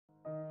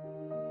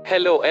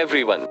Hello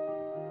everyone.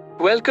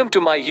 Welcome to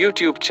my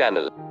YouTube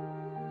channel.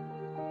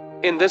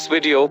 In this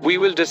video, we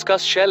will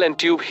discuss shell and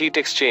tube heat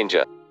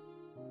exchanger.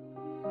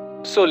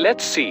 So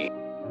let's see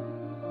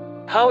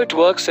how it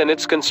works and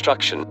its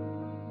construction.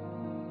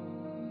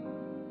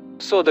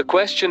 So the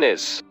question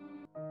is,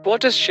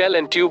 what is shell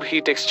and tube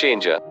heat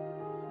exchanger?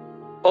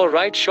 Or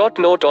write short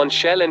note on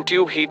shell and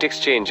tube heat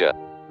exchanger.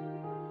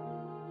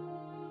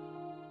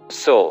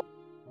 So,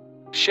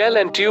 shell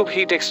and tube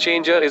heat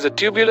exchanger is a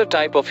tubular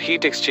type of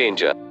heat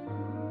exchanger.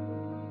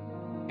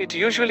 It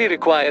usually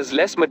requires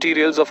less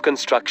materials of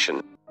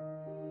construction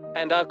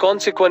and are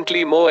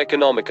consequently more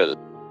economical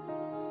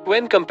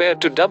when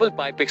compared to double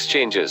pipe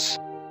exchangers.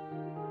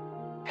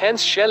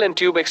 Hence, shell and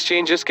tube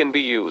exchangers can be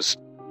used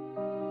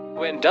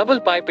when double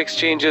pipe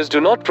exchangers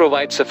do not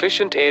provide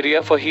sufficient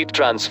area for heat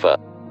transfer.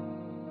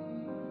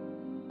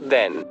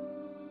 Then,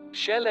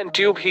 shell and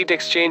tube heat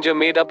exchanger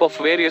made up of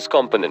various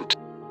components.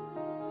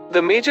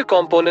 The major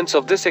components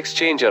of this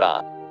exchanger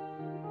are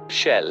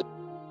shell,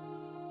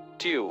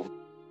 tube,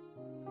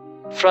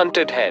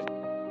 fronted head,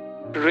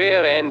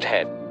 rear end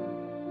head,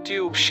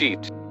 tube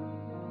sheet,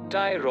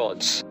 tie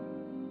rods,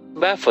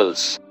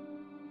 baffles.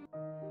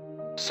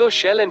 So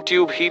shell and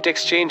tube heat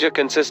exchanger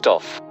consist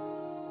of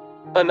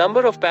a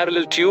number of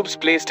parallel tubes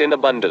placed in a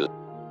bundle,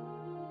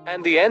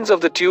 and the ends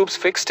of the tubes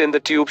fixed in the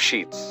tube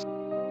sheets.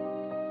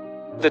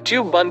 The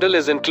tube bundle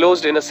is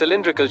enclosed in a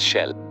cylindrical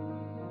shell,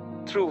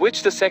 through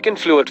which the second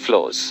fluid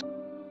flows.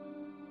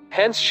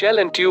 Hence, shell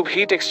and tube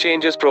heat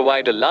exchangers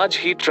provide a large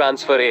heat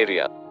transfer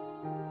area.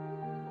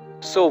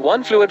 So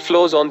one fluid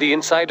flows on the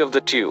inside of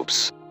the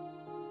tubes,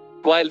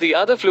 while the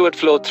other fluid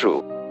flows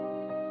through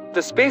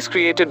the space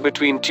created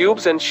between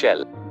tubes and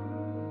shell,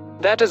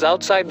 that is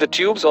outside the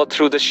tubes or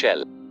through the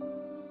shell.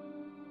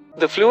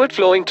 The fluid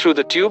flowing through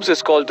the tubes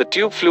is called the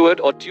tube fluid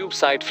or tube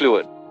side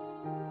fluid,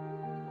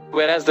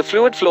 whereas the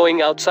fluid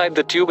flowing outside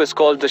the tube is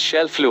called the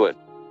shell fluid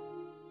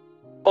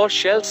or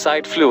shell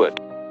side fluid.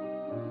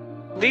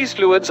 These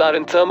fluids are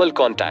in thermal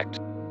contact,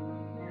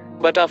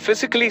 but are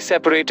physically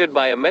separated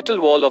by a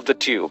metal wall of the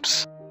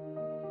tubes.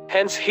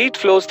 Hence, heat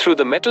flows through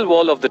the metal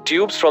wall of the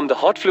tubes from the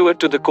hot fluid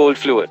to the cold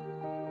fluid.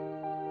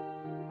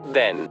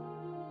 Then,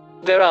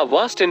 there are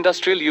vast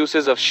industrial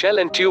uses of shell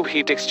and tube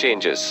heat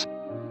exchangers.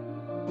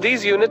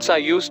 These units are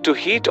used to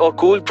heat or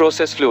cool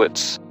process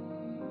fluids,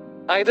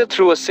 either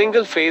through a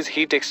single-phase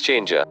heat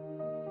exchanger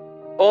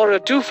or a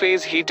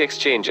two-phase heat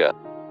exchanger.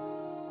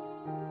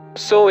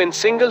 So in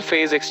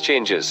single-phase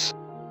exchanges,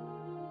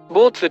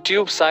 both the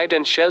tube side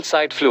and shell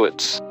side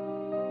fluids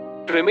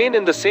remain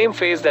in the same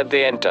phase that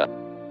they enter.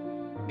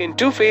 In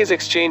two-phase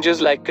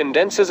exchanges like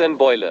condensers and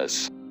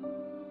boilers,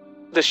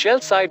 the shell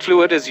side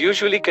fluid is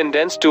usually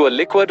condensed to a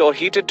liquid or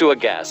heated to a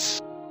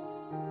gas,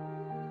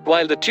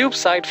 while the tube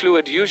side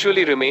fluid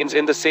usually remains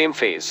in the same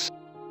phase.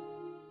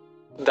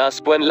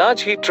 Thus, when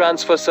large heat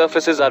transfer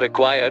surfaces are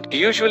required,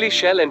 usually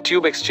shell and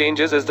tube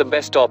exchangers is the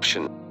best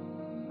option.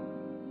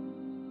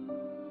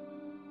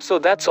 So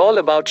that's all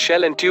about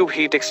shell and tube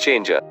heat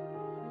exchanger.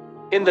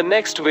 In the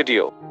next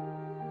video,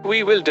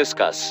 we will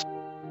discuss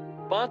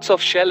parts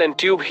of shell and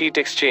tube heat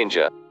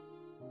exchanger.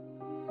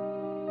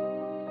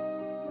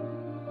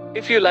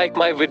 If you like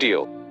my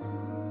video,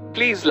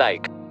 please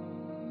like,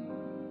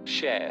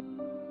 share,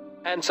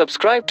 and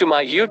subscribe to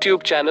my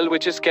YouTube channel,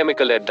 which is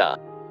chemicaladda.